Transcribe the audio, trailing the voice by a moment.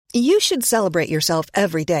You should celebrate yourself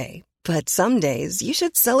every day, but some days you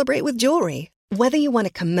should celebrate with jewelry. Whether you want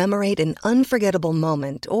to commemorate an unforgettable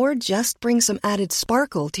moment or just bring some added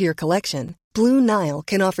sparkle to your collection, Blue Nile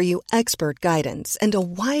can offer you expert guidance and a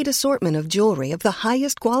wide assortment of jewelry of the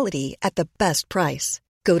highest quality at the best price.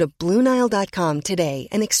 Go to BlueNile.com today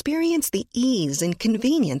and experience the ease and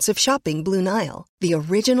convenience of shopping Blue Nile, the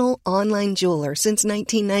original online jeweler since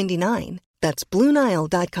 1999. That's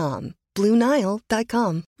BlueNile.com.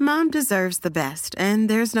 BlueNile.com. Mom deserves the best, and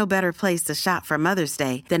there's no better place to shop for Mother's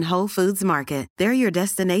Day than Whole Foods Market. They're your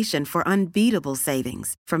destination for unbeatable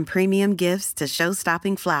savings, from premium gifts to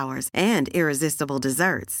show-stopping flowers and irresistible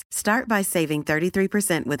desserts. Start by saving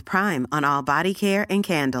 33% with Prime on all body care and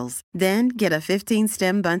candles. Then get a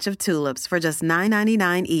 15-stem bunch of tulips for just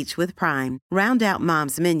 $9.99 each with Prime. Round out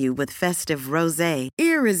Mom's menu with festive rosé,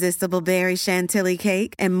 irresistible berry chantilly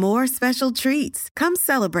cake, and more special treats. Come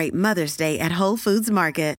celebrate Mother's Day at Whole Foods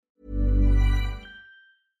Market.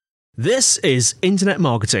 This is Internet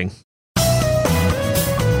Marketing.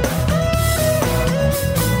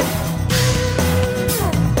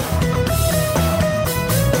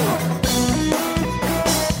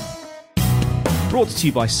 Brought to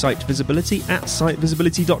you by Site Visibility at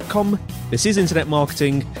sitevisibility.com. This is Internet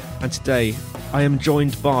Marketing, and today I am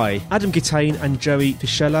joined by Adam Kitain and Joey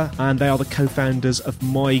Fiscella, and they are the co-founders of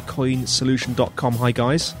mycoinsolution.com. Hi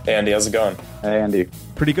guys. Hey Andy, how's it going? Hey Andy.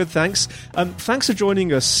 Pretty good, thanks. Thanks for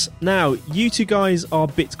joining us. Now, you two guys are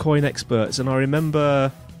Bitcoin experts, and I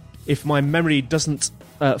remember, if my memory doesn't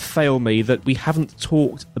fail me, that we haven't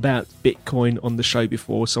talked about Bitcoin on the show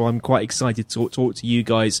before, so I'm quite excited to talk to you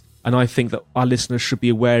guys. And I think that our listeners should be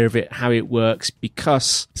aware of it, how it works,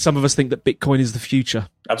 because some of us think that Bitcoin is the future.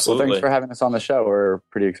 Absolutely. Well, thanks for having us on the show. We're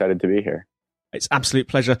pretty excited to be here. It's an absolute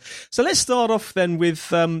pleasure. So let's start off then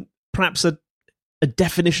with perhaps a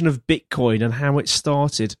definition of Bitcoin and how it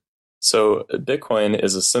started. So Bitcoin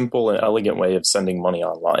is a simple and elegant way of sending money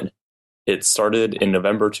online. It started in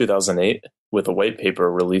November 2008 with a white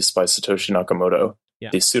paper released by Satoshi Nakamoto,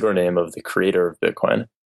 the pseudonym of the creator of Bitcoin.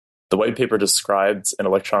 The white paper described an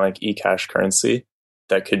electronic e-cash currency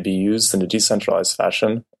that could be used in a decentralized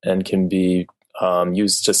fashion and can be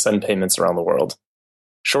used to send payments around the world.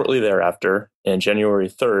 Shortly thereafter, in January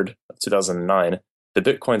 3rd of 2009, the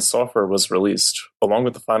Bitcoin software was released along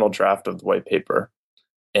with the final draft of the white paper.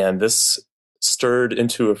 And this stirred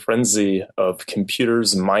into a frenzy of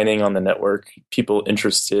computers mining on the network, people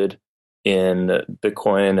interested in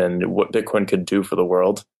Bitcoin and what Bitcoin could do for the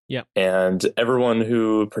world. Yeah. And everyone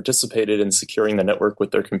who participated in securing the network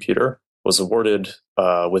with their computer was awarded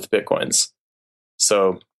with Bitcoins.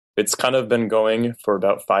 So it's kind of been going for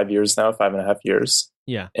about 5 years now, 5.5 years.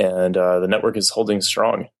 Yeah. And the network is holding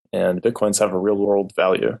strong, and Bitcoins have a real world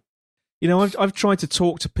value. You know, I've tried to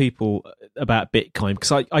talk to people about Bitcoin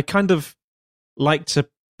because I kind of like to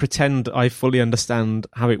pretend I fully understand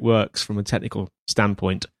how it works from a technical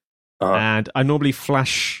standpoint. And I normally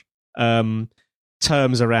flash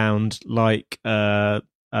terms around like a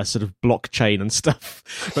sort of blockchain and stuff,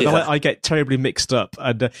 but I get terribly mixed up.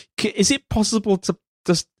 And is it possible to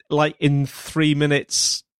just like in 3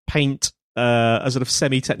 minutes paint a sort of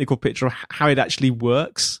semi-technical picture of how it actually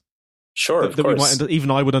works? Sure, of course.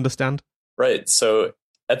 Even I would understand. Right. So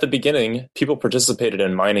at the beginning, people participated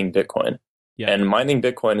in mining Bitcoin. Yeah. And mining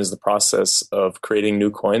Bitcoin is the process of creating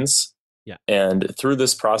new coins. Yeah. And through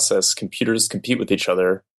this process, computers compete with each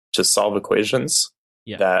other to solve equations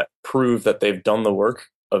that prove that they've done the work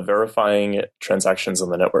of verifying transactions on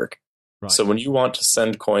the network. Right. So when you want to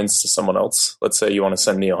send coins to someone else, let's say you want to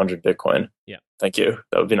send me 100 Bitcoin. Yeah. Thank you.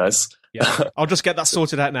 That would be nice. Yeah. I'll just get that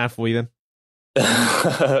sorted out now for you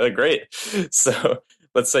then. Great. So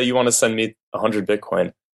let's say you want to send me 100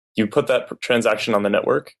 Bitcoin. You put that transaction on the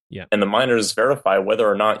network, and the miners verify whether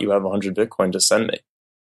or not you have 100 Bitcoin to send me.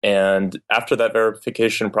 And after that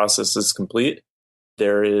verification process is complete,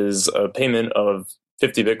 there is a payment of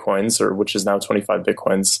 50 Bitcoins, or which is now 25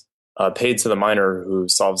 Bitcoins, paid to the miner who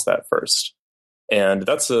solves that first. And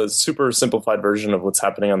that's a super simplified version of what's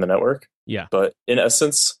happening on the network. Yeah. But in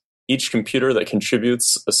essence, each computer that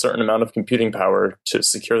contributes a certain amount of computing power to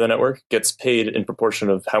secure the network gets paid in proportion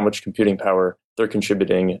of how much computing power they're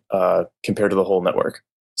contributing compared to the whole network.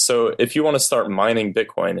 So if you want to start mining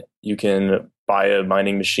Bitcoin, you can buy a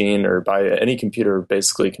mining machine, or buy any computer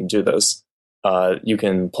basically can do this. You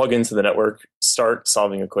can plug into the network, start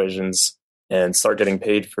solving equations, and start getting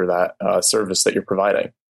paid for that service that you're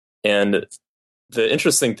providing. And the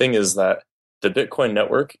interesting thing is that the Bitcoin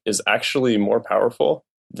network is actually more powerful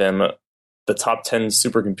than the top 10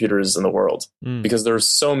 supercomputers in the world, because there are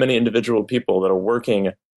so many individual people that are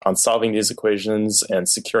working on solving these equations and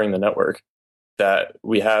securing the network that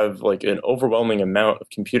we have like an overwhelming amount of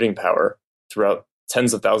computing power throughout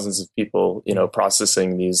tens of thousands of people,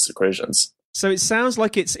 processing these equations. So it sounds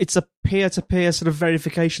like it's a peer-to-peer sort of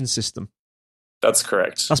verification system. That's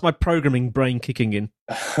correct. That's my programming brain kicking in.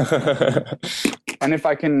 And if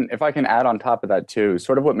I can add on top of that too,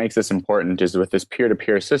 sort of what makes this important is with this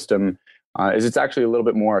peer-to-peer system, is it's actually a little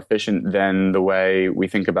bit more efficient than the way we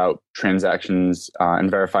think about transactions and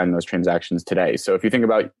verifying those transactions today. So if you think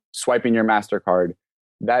about swiping your MasterCard,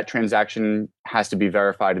 that transaction has to be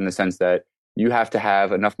verified in the sense that you have to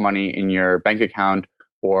have enough money in your bank account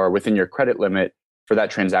or within your credit limit for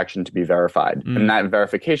that transaction to be verified. And that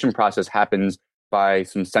verification process happens by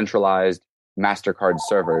some centralized MasterCard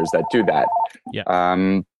servers that do that.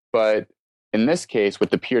 Yeah. But in this case, with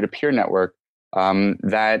the peer-to-peer network,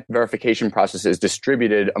 that verification process is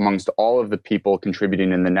distributed amongst all of the people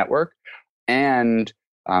contributing in the network, and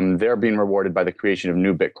they're being rewarded by the creation of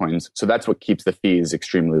new Bitcoins. So that's what keeps the fees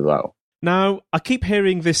extremely low. Now, I keep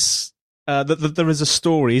hearing this, that there is a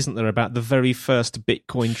story, isn't there, about the very first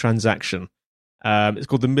Bitcoin transaction. It's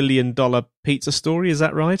called the $1 million pizza story. Is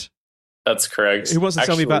that right? That's correct. Who wants to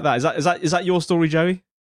tell me about that? Is that your story, Joey?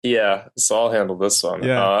 Yeah, so I'll handle this one.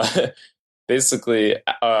 Yeah. Basically,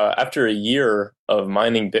 after a year of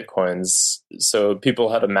mining Bitcoins, so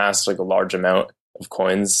people had amassed like a large amount of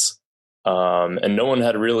coins, and no one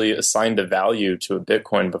had really assigned a value to a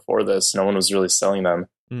Bitcoin before this. No one was really selling them.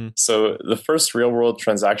 So the first real world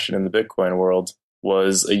transaction in the Bitcoin world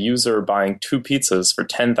was a user buying 2 pizzas for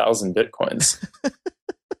 10,000 Bitcoins.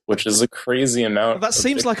 Which is a crazy amount. Well, that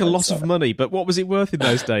seems like a lot of money, but what was it worth in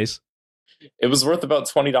those days? It was worth about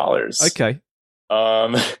 $20. Okay.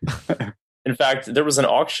 In fact, there was an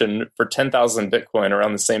auction for 10,000 Bitcoin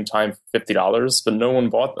around the same time for $50, but no one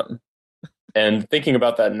bought them. And thinking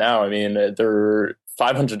about that now, I mean, they're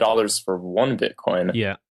 $500 for 1 Bitcoin.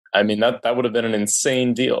 Yeah. I mean, that would have been an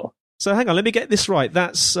insane deal. So hang on, let me get this right.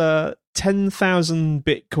 That's 10,000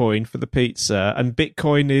 Bitcoin for the pizza, and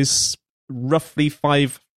Bitcoin is roughly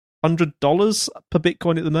 $500 per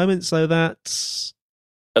Bitcoin at the moment, so that's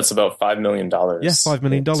about $5 million. Yeah, $5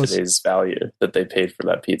 million. Today's value that they paid for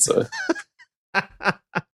that pizza.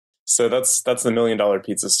 So that's the $1 million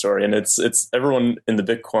pizza story, and it's everyone in the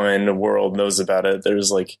Bitcoin world knows about it.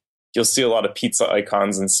 There's like, you'll see a lot of pizza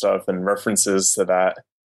icons and stuff and references to that,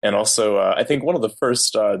 and also I think one of the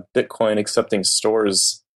first Bitcoin accepting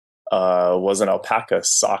stores was an alpaca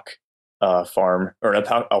sock farm, or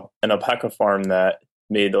an alpaca farm that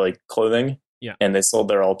made like clothing. Yeah. And they sold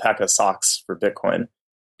their alpaca socks for Bitcoin.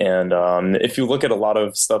 And if you look at a lot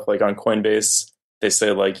of stuff like on Coinbase, they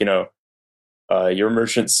say like, your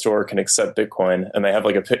merchant store can accept Bitcoin, and they have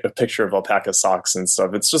like a picture of alpaca socks and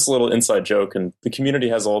stuff. It's just a little inside joke, and the community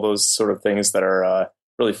has all those sort of things that are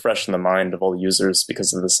really fresh in the mind of all the users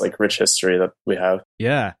because of this like rich history that we have.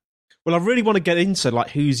 Yeah. Well, I really want to get into like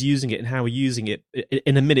who's using it and how we're using it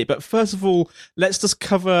in a minute. But first of all, let's just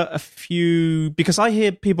cover a few, because I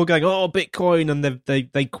hear people going, "Oh, Bitcoin," and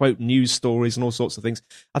they quote news stories and all sorts of things.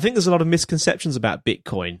 I think there's a lot of misconceptions about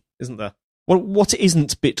Bitcoin, isn't there? What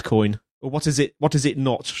isn't Bitcoin, or what is it? What is it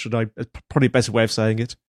not? Probably a better way of saying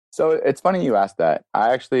it. So it's funny you asked that.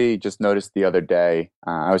 I actually just noticed the other day.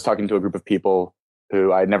 I was talking to a group of people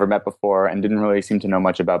who I'd never met before and didn't really seem to know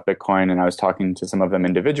much about Bitcoin. And I was talking to some of them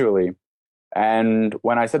individually. And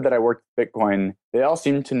when I said that I worked with Bitcoin, they all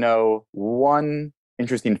seemed to know one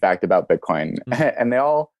interesting fact about Bitcoin. And they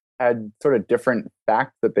all had sort of different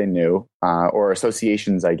facts that they knew, or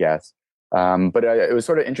associations, I guess. But it was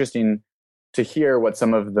sort of interesting to hear what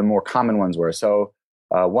some of the more common ones were. So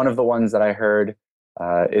one of the ones that I heard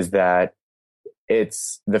is that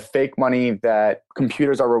it's the fake money that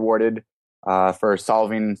computers are rewarded for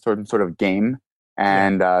solving some sort of game.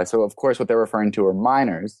 And so, of course, what they're referring to are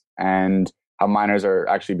miners, and how miners are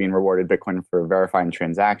actually being rewarded Bitcoin for verifying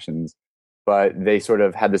transactions. But they sort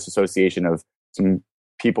of had this association of some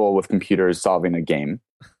people with computers solving a game.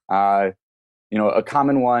 A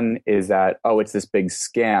common one is that, it's this big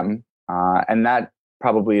scam. And that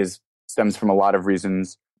probably stems from a lot of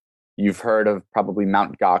reasons. You've heard of probably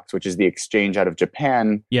Mt. Gox, which is the exchange out of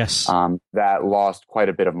Japan. Yes. That lost quite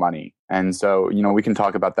a bit of money. And so, we can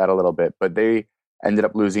talk about that a little bit, but they ended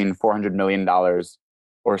up losing $400 million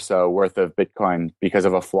or so worth of Bitcoin because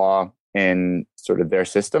of a flaw in sort of their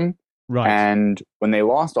system. Right. And when they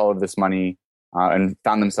lost all of this money and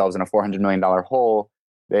found themselves in a $400 million hole,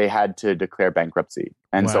 they had to declare bankruptcy.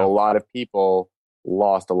 And so a lot of people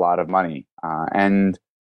lost a lot of money and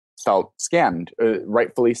felt scammed,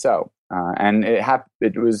 rightfully so. And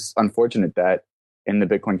it was unfortunate that in the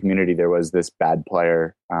Bitcoin community there was this bad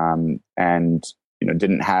player and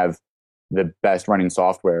didn't have the best running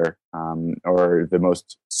software or the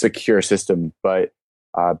most secure system. But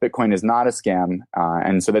Bitcoin is not a scam.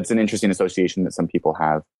 And so that's an interesting association that some people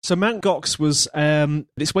have. So Mt. Gox was,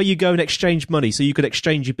 it's where you go and exchange money. So you could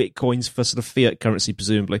exchange your Bitcoins for sort of fiat currency,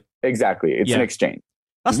 presumably. Exactly. It's an exchange.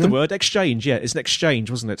 That's the word, exchange. Yeah, it's an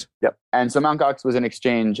exchange, wasn't it? Yep. And so Mt. Gox was an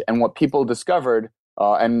exchange. And what people discovered,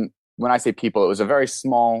 and when I say people, it was a very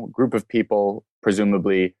small group of people,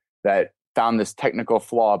 presumably, that found this technical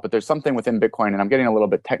flaw. But there's something within Bitcoin, and I'm getting a little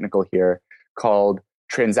bit technical here, called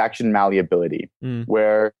transaction malleability,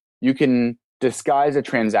 where you can disguise a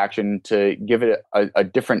transaction to give it a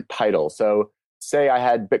different title. So say I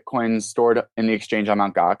had Bitcoins stored in the exchange on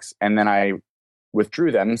Mt. Gox, and then I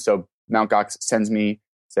withdrew them. So Mt. Gox sends me,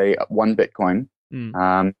 say, 1 Bitcoin.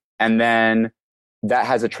 And then that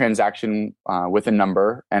has a transaction with a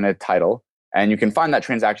number and a title. And you can find that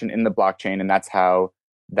transaction in the blockchain, and that's how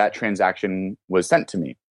that transaction was sent to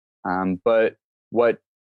me. But what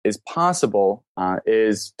is possible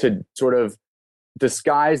is to sort of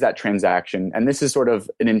disguise that transaction. And this is sort of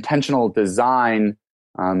an intentional design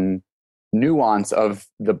nuance of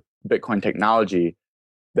the Bitcoin technology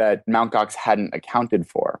that Mt. Gox hadn't accounted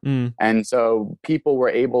for. And so people were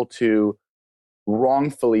able to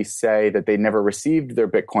wrongfully say that they never received their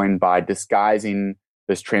Bitcoin by disguising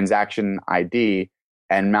this transaction ID.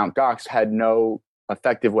 And Mt. Gox had no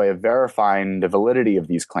effective way of verifying the validity of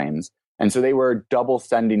these claims. And so they were double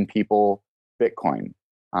sending people Bitcoin.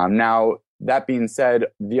 Now, that being said,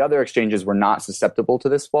 the other exchanges were not susceptible to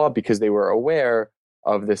this flaw because they were aware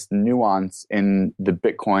of this nuance in the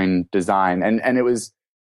Bitcoin design. And it was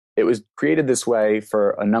created this way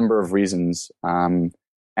for a number of reasons.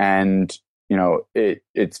 And, you know,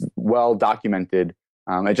 it's well documented.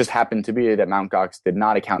 It just happened to be that Mt. Gox did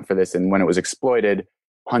not account for this. And when it was exploited,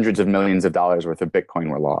 hundreds of millions of dollars worth of Bitcoin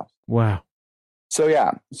were lost. Wow. So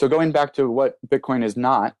yeah, so going back to what Bitcoin is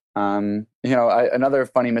not, another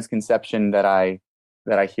funny misconception that I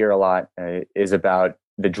hear a lot is about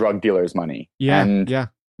the drug dealer's money.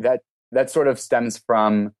 That sort of stems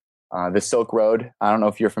from the Silk Road. I don't know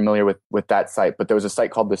if you're familiar with that site, but there was a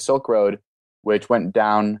site called the Silk Road, which went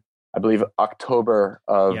down, I believe, October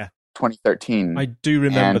of 2013. I do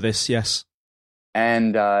remember this, yes.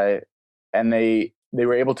 And they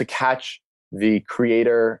were able to catch the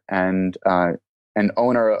creator and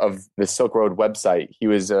owner of the Silk Road website. He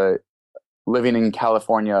was living in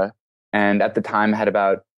California, and at the time had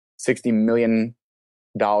about $60 million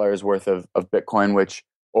worth of Bitcoin, which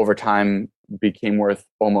over time became worth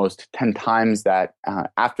almost 10 times that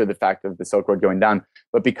after the fact of the Silk Road going down.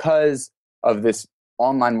 But because of this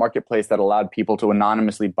online marketplace that allowed people to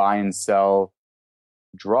anonymously buy and sell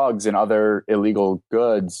drugs and other illegal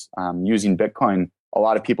goods using Bitcoin, a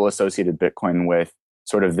lot of people associated Bitcoin with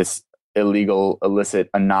sort of this illegal, illicit,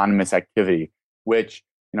 anonymous activity, which,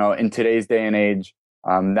 you know, in today's day and age,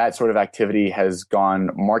 that sort of activity has gone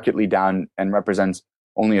markedly down and represents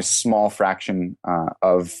only a small fraction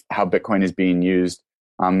of how Bitcoin is being used,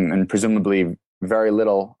 and presumably very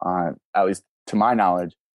little, at least to my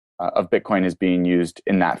knowledge, of Bitcoin is being used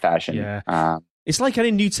in that fashion. Yeah. It's like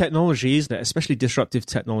any new technology, isn't it? Especially disruptive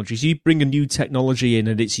technologies. You bring a new technology in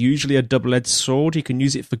and it's usually a double-edged sword. You can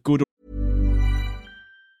use it for good.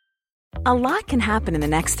 A lot can happen in the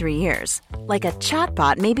next 3 years. Like a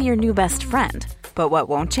chatbot may be your new best friend. But what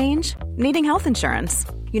won't change? Needing health insurance.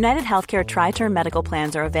 United Healthcare Tri-Term Medical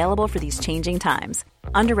Plans are available for these changing times.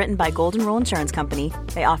 Underwritten by Golden Rule Insurance Company,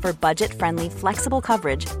 they offer budget-friendly, flexible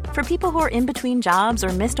coverage for people who are in between jobs or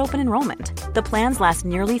missed open enrollment. The plans last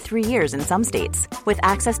nearly 3 years in some states, with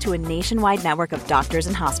access to a nationwide network of doctors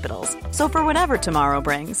and hospitals. So for whatever tomorrow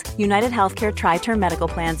brings, United Healthcare Tri-Term Medical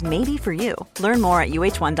Plans may be for you. Learn more at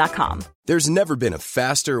uh1.com. There's never been a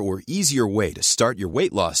faster or easier way to start your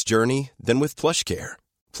weight loss journey than with PlushCare.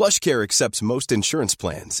 PlushCare accepts most insurance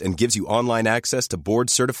plans and gives you online access to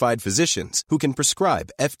board-certified physicians who can prescribe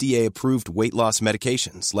FDA-approved weight loss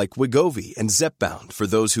medications like Wegovy and Zepbound for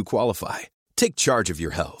those who qualify. Take charge of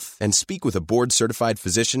your health and speak with a board-certified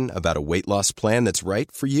physician about a weight loss plan that's right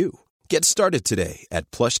for you. Get started today at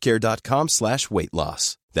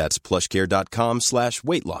plushcare.com/weight-loss. That's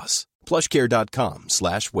plushcare.com/weight-loss.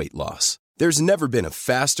 plushcare.com/weight-loss. There's never been a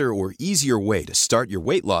faster or easier way to start your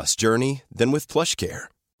weight loss journey than with PlushCare.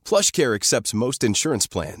 PlushCare accepts most insurance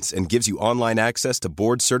plans and gives you online access to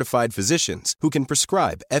board-certified physicians who can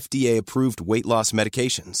prescribe FDA-approved weight loss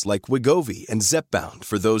medications like Wegovy and Zepbound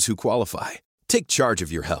for those who qualify. Take charge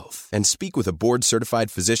of your health and speak with a board-certified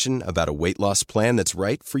physician about a weight loss plan that's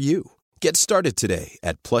right for you. Get started today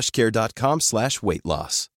at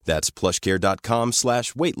plushcare.com/weight-loss. That's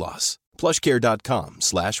plushcare.com/weight-loss.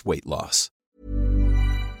 plushcare.com/weight-loss.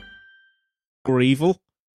 are evil.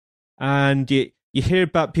 And you hear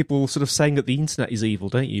about people sort of saying that the internet is evil,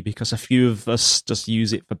 don't you? Because a few of us just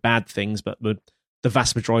use it for bad things, but the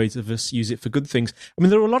vast majority of us use it for good things. I mean,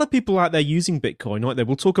 there are a lot of people out there using Bitcoin, aren't there?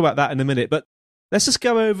 We'll talk about that in a minute, but let's just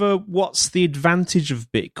go over what's the advantage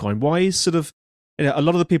of Bitcoin. Why is sort of, a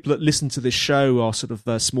lot of the people that listen to this show are sort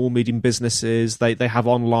of small, medium businesses. They have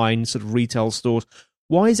online sort of retail stores.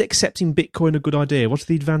 Why is accepting Bitcoin a good idea? What are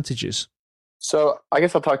the advantages? So I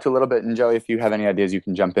guess I'll talk to a little bit, and Joey, if you have any ideas, you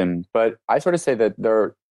can jump in. But I sort of say that there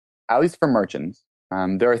are, at least for merchants,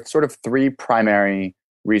 there are sort of three primary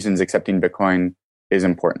reasons accepting Bitcoin is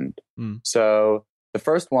important. So the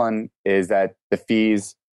first one is that the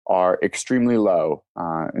fees are extremely low,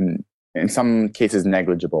 and in some cases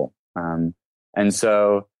negligible. And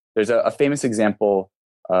so there's a famous example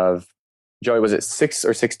of, Joey, was it $6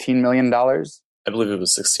 or $16 million? I believe it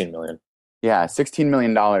was 16 million. Yeah, $16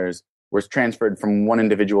 million was transferred from one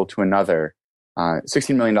individual to another,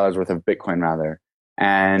 $16 million worth of Bitcoin rather.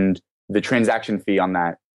 And the transaction fee on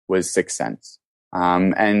that was 6 cents.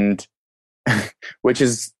 And which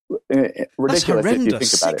is ridiculous if you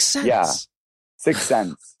think about 6 cents. it. Yeah, 6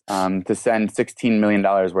 cents to send $16 million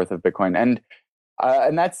worth of Bitcoin.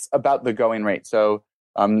 And that's about the going rate. So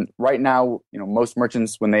right now, most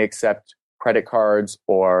merchants, when they accept credit cards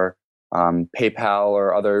or PayPal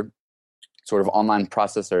or other sort of online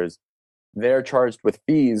processors, they're charged with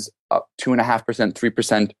fees up 2.5%,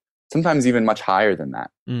 3%, sometimes even much higher than that.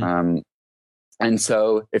 And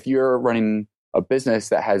so if you're running a business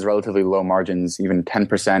that has relatively low margins, even 10%,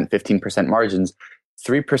 15% margins,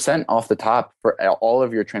 3% off the top for all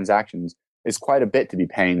of your transactions is quite a bit to be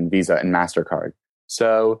paying Visa and MasterCard.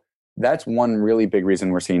 So that's one really big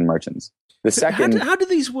reason we're seeing merchants. The second, how do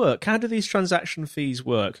these work? How do these transaction fees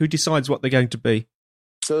work? Who decides what they're going to be?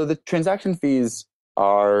 So the transaction fees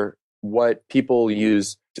are what people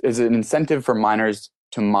use as an incentive for miners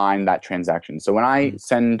to mine that transaction. So when I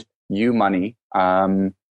send you money,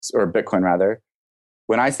 or Bitcoin rather,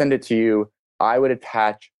 when I send it to you, I would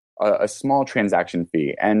attach a small transaction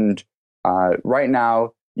fee. And right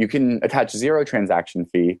now, you can attach 0 transaction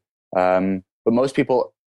fee, but most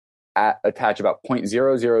people attach about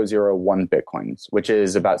 0.0001 Bitcoins, which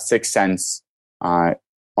is about 6 cents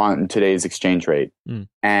on today's exchange rate.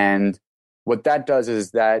 And what that does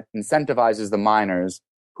is that incentivizes the miners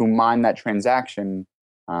who mine that transaction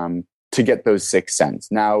to get those 6 cents.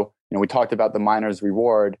 Now, we talked about the miners'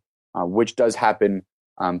 reward, which does happen,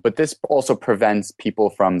 but this also prevents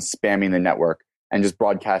people from spamming the network and just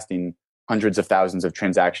broadcasting hundreds of thousands of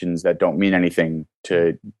transactions that don't mean anything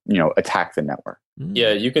to, attack the network.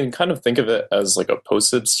 Yeah, you can kind of think of it as like a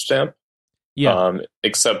postage stamp. Yeah.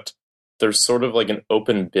 Except there's sort of like an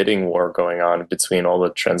open bidding war going on between all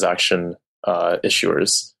the transaction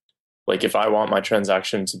issuers. Like if I want my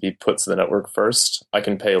transaction to be put to the network first, I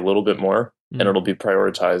can pay a little bit more and it'll be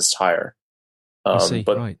prioritized higher.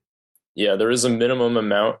 But right. Yeah, there is a minimum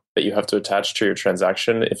amount that you have to attach to your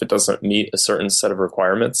transaction if it doesn't meet a certain set of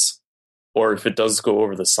requirements, or if it does go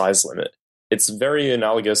over the size limit. It's very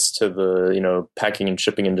analogous to the packing and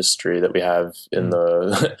shipping industry that we have in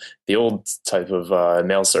the the old type of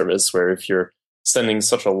mail service, where if you're sending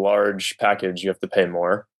such a large package, you have to pay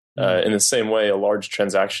more. In the same way, a large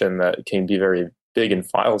transaction that can be very big in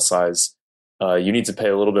file size, you need to pay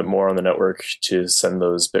a little bit more on the network to send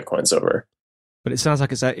those Bitcoins over. But it sounds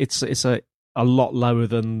like it's a lot lower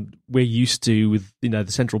than we're used to with the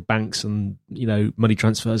central banks and money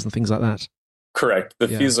transfers and things like that. Correct. The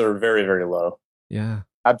fees are very, very low. Yeah,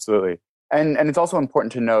 absolutely. And it's also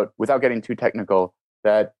important to note, without getting too technical,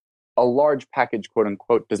 that a large package, quote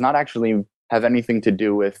unquote, does not actually have anything to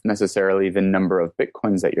do with necessarily the number of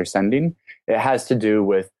Bitcoins that you're sending. It has to do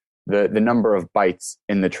with the number of bytes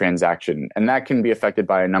in the transaction. And that can be affected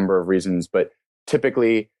by a number of reasons. But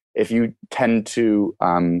typically, if you tend to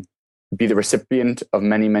be the recipient of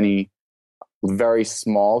many, many very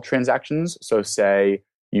small transactions, so say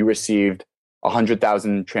you received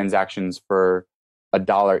 100,000 transactions for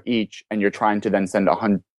 $1 each, and you're trying to then send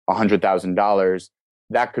 $100,000,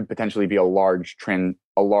 that could potentially be a large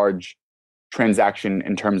transaction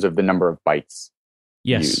in terms of the number of bytes.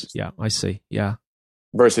 Yes, used. Yeah, I see. Yeah.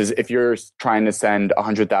 Versus if you're trying to send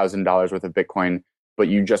 $100,000 worth of Bitcoin, but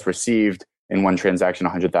you just received in one transaction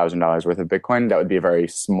 $100,000 worth of Bitcoin, that would be a very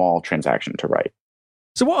small transaction to write.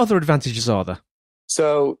 So what other advantages are there?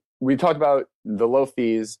 So we talked about the low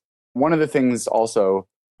fees. One of the things also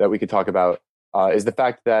that we could talk about is the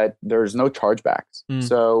fact that there's no chargebacks.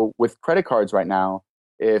 So with credit cards right now,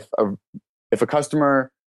 if a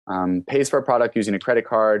customer pays for a product using a credit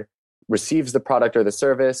card, receives the product or the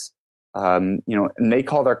service, and they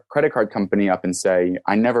call their credit card company up and say,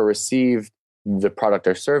 I never received the product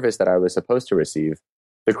or service that I was supposed to receive,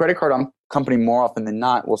 the credit card company more often than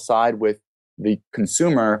not will side with the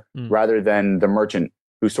consumer rather than the merchant,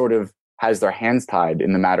 who sort of has their hands tied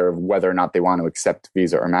in the matter of whether or not they want to accept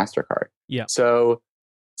Visa or MasterCard. Yeah. So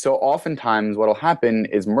oftentimes what will happen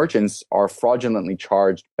is merchants are fraudulently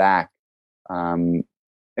charged back. And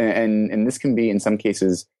this can be, in some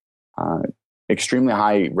cases, extremely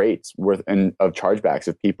high rates of chargebacks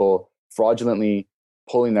of people fraudulently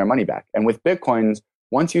pulling their money back. And with Bitcoins,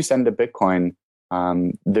 once you send a Bitcoin,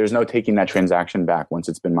 there's no taking that transaction back once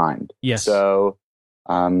it's been mined. Yes. So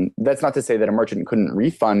that's not to say that a merchant couldn't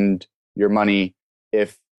refund your money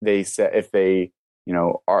if they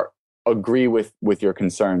agree with your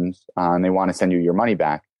concerns and they want to send you your money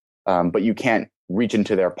back, but you can't reach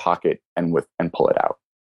into their pocket and pull it out.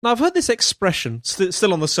 Now, I've heard this expression,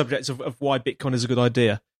 still on the subject of why Bitcoin is a good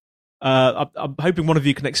idea. I'm hoping one of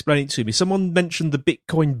you can explain it to me. Someone mentioned the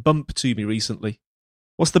Bitcoin bump to me recently.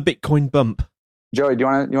 What's the Bitcoin bump? Joey, do you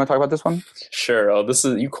want to talk about this one? Sure. Oh,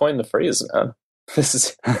 you coined the phrase, man. This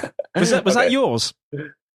is was that yours?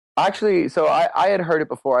 Actually, so I had heard it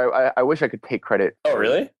before. I wish I could take credit. Oh,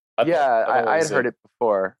 really? I had heard it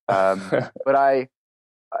before, but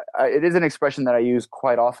it is an expression that I use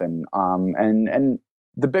quite often. And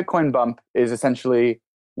the Bitcoin bump is essentially,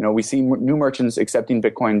 we see new merchants accepting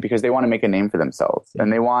Bitcoin because they want to make a name for themselves,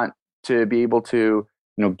 and they want to be able to,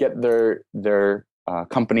 get their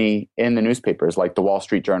company in the newspapers like the Wall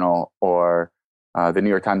Street Journal or the New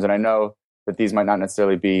York Times. And I know that these might not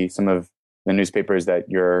necessarily be some of the newspapers that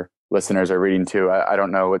your listeners are reading too. I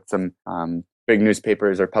don't know what some big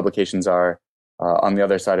newspapers or publications are on the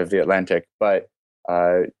other side of the Atlantic, but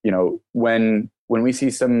when we see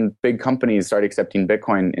some big companies start accepting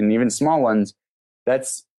Bitcoin, and even small ones,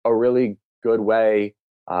 that's a really good way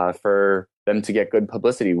for them to get good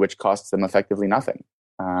publicity, which costs them effectively nothing.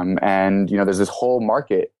 And there's this whole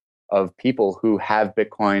market of people who have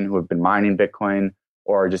Bitcoin, who have been mining Bitcoin,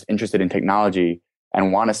 or are just interested in technology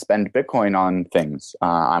and want to spend Bitcoin on things.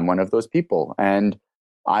 I'm one of those people, and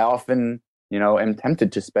I often, am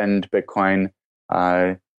tempted to spend Bitcoin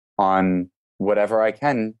on whatever I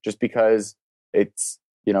can, just because it's,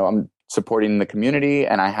 I'm supporting the community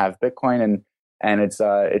and I have Bitcoin, and it's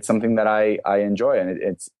something that I enjoy, and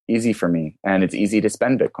it's easy for me, and it's easy to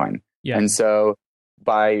spend Bitcoin. Yeah. And so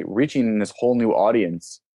by reaching this whole new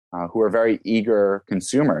audience who are very eager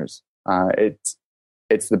consumers, it's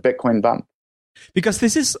the Bitcoin bump. Because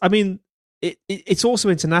this is, it's also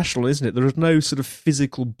international, isn't it? There are no sort of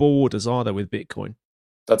physical borders, are there, with Bitcoin?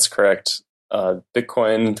 That's correct.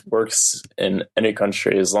 Bitcoin works in any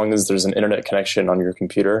country as long as there's an internet connection on your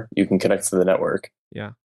computer. You can connect to the network.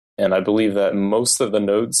 Yeah. And I believe that most of the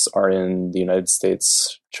nodes are in the United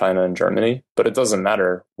States, China, and Germany. But it doesn't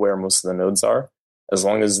matter where most of the nodes are. As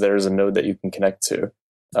long as there's a node that you can connect to,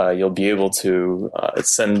 you'll be able to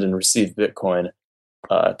send and receive Bitcoin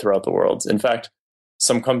throughout the world. In fact,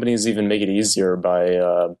 some companies even make it easier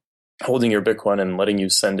by holding your Bitcoin and letting you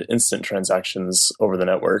send instant transactions over the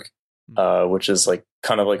network, which is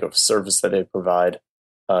kind of like a service that they provide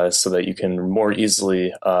so that you can more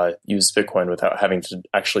easily use Bitcoin without having to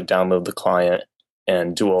actually download the client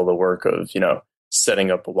and do all the work of,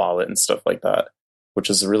 setting up a wallet and stuff like that, which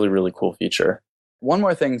is a really, really cool feature. One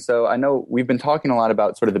more thing. So I know we've been talking a lot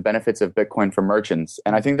about sort of the benefits of Bitcoin for merchants.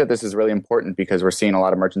 And I think that this is really important because we're seeing a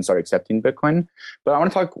lot of merchants start accepting Bitcoin. But I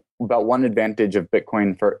want to talk about one advantage of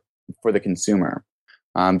Bitcoin for the consumer,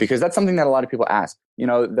 because that's something that a lot of people ask.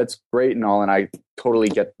 That's great and all, and I totally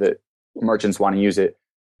get that merchants want to use it.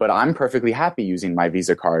 But I'm perfectly happy using my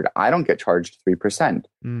Visa card. I don't get charged 3%.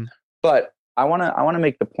 But I want to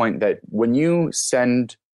make the point that when you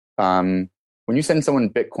send someone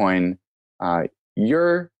Bitcoin,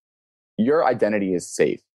 your identity is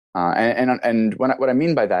safe. And what I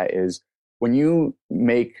mean by that is when you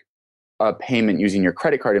make a payment using your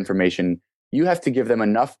credit card information, you have to give them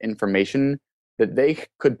enough information that they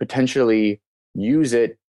could potentially use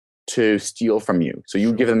it to steal from you. So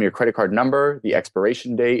you give them your credit card number, the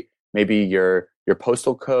expiration date, maybe your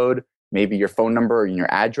postal code, maybe your phone number and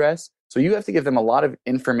your address. So you have to give them a lot of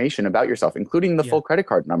information about yourself, including the full credit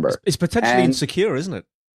card number. It's potentially insecure, isn't it?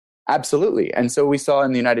 Absolutely. And so we saw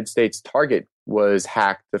in the United States, Target was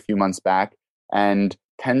hacked a few months back and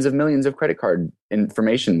tens of millions of credit card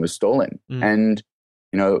information was stolen. And,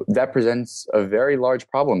 that presents a very large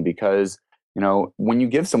problem because, when you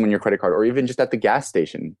give someone your credit card or even just at the gas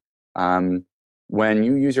station, when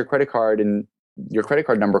you use your credit card and your credit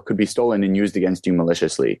card number could be stolen and used against you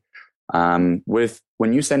maliciously. When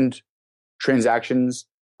you send transactions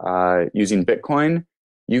using Bitcoin,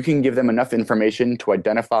 you can give them enough information to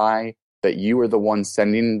identify that you are the one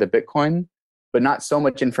sending the Bitcoin but not so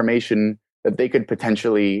much information that they could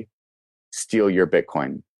potentially steal your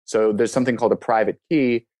Bitcoin. So there's something called a private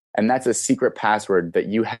key, and that's a secret password that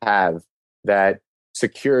you have that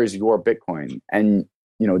secures your Bitcoin. And,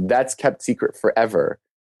 that's kept secret forever.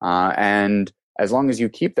 And as long as you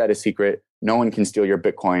keep that a secret, no one can steal your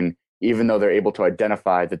Bitcoin, even though they're able to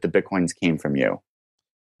identify that the Bitcoins came from you.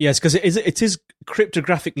 Yes, because it is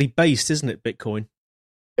cryptographically based, isn't it, Bitcoin?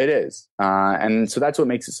 It is. And so that's what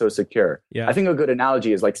makes it so secure. Yeah. I think a good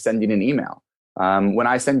analogy is like sending an email. When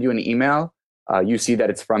I send you an email, you see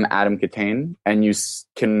that it's from Adam Kitain, and you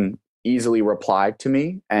can easily reply to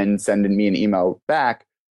me and send me an email back,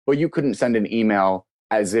 but you couldn't send an email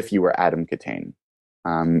as if you were Adam Kitain.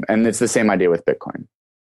 And it's the same idea with Bitcoin.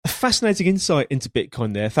 A fascinating insight into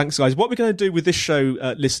Bitcoin there. Thanks, guys. What we're going to do with this show,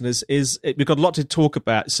 listeners, is we've got a lot to talk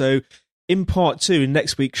about. So in part 2, in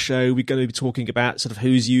next week's show, we're going to be talking about sort of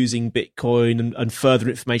who's using Bitcoin and further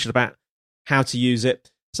information about how to use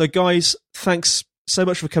it. So, guys, thanks so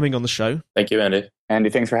much for coming on the show. Thank you, Andy. Andy,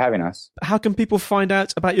 thanks for having us. How can people find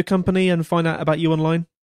out about your company and find out about you online?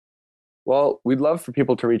 Well, we'd love for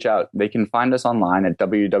people to reach out. They can find us online at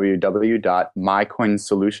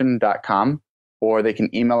www.mycoinsolution.com, or they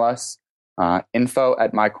can email us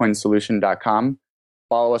info@mycoinsolution.com.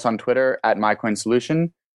 Follow us on Twitter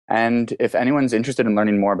 @mycoinsolution. And if anyone's interested in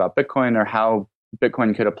learning more about Bitcoin or how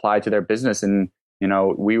Bitcoin could apply to their business, and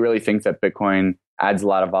we really think that Bitcoin adds a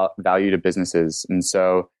lot of value to businesses. And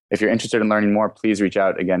so if you're interested in learning more, please reach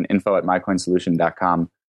out. Again,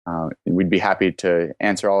 info@mycoinsolution.com. We'd be happy to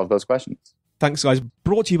answer all of those questions. Thanks, guys.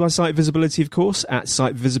 Brought to you by Site Visibility, of course, at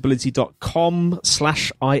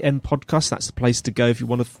sitevisibility.com/IM podcast. That's the place to go if you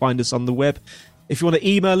want to find us on the web. If you want to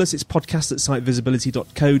email us, it's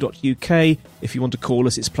podcast@sitevisibility.co.uk. If you want to call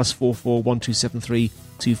us, it's +44 1273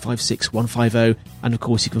 256 150. And of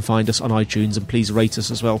course, you can find us on iTunes, and please rate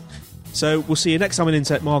us as well. So we'll see you next time in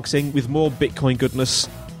Internet Marketing with more Bitcoin goodness.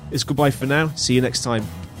 It's goodbye for now. See you next time.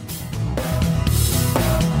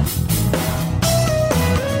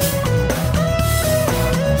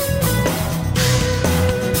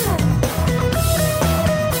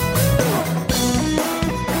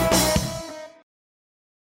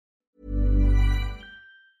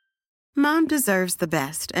 Mom deserves the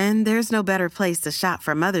best, and there's no better place to shop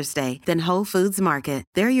for Mother's Day than Whole Foods Market.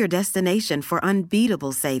 They're your destination for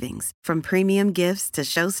unbeatable savings, from premium gifts to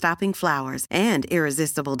show-stopping flowers and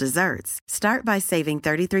irresistible desserts. Start by saving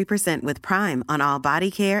 33% with Prime on all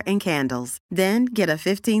body care and candles. Then get a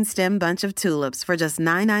 15-stem bunch of tulips for just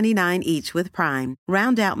 $9.99 each with Prime.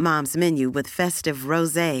 Round out Mom's menu with festive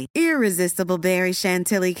rosé, irresistible berry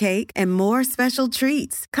chantilly cake, and more special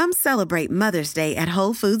treats. Come celebrate Mother's Day at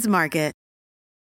Whole Foods Market.